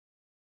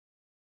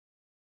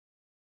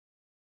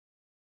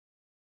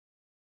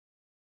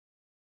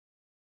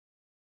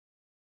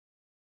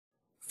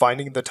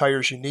Finding the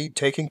tires you need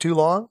taking too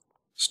long?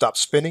 Stop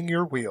spinning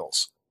your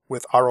wheels.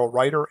 With RO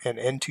Writer and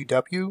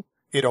NTW,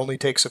 it only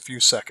takes a few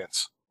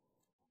seconds.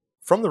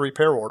 From the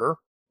repair order,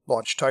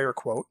 launch Tire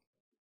Quote.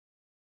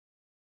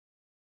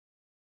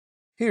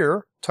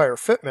 Here, Tire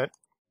Fitment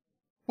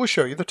will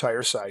show you the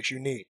tire size you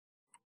need.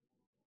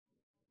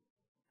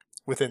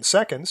 Within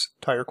seconds,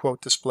 Tire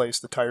Quote displays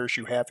the tires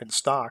you have in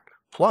stock,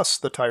 plus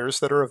the tires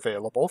that are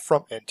available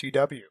from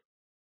NTW.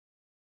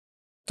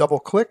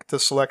 Double-click to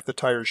select the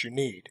tires you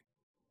need.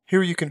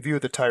 Here you can view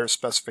the tire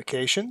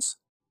specifications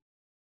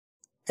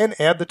and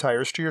add the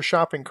tires to your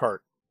shopping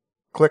cart.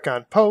 Click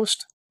on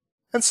Post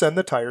and send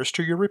the tires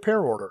to your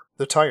repair order.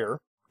 The tire,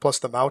 plus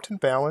the mount and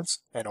balance,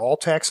 and all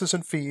taxes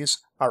and fees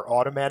are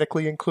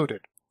automatically included,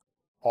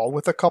 all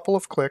with a couple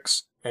of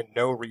clicks and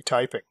no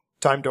retyping.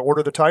 Time to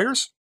order the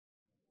tires?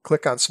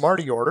 Click on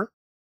Smarty Order,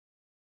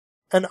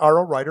 and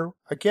RO Writer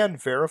again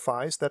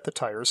verifies that the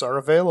tires are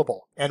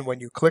available. And when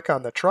you click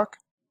on the truck,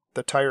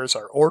 the tires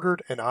are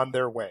ordered and on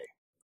their way.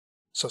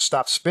 So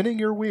stop spinning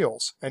your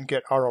wheels and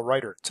get RO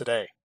Writer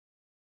today.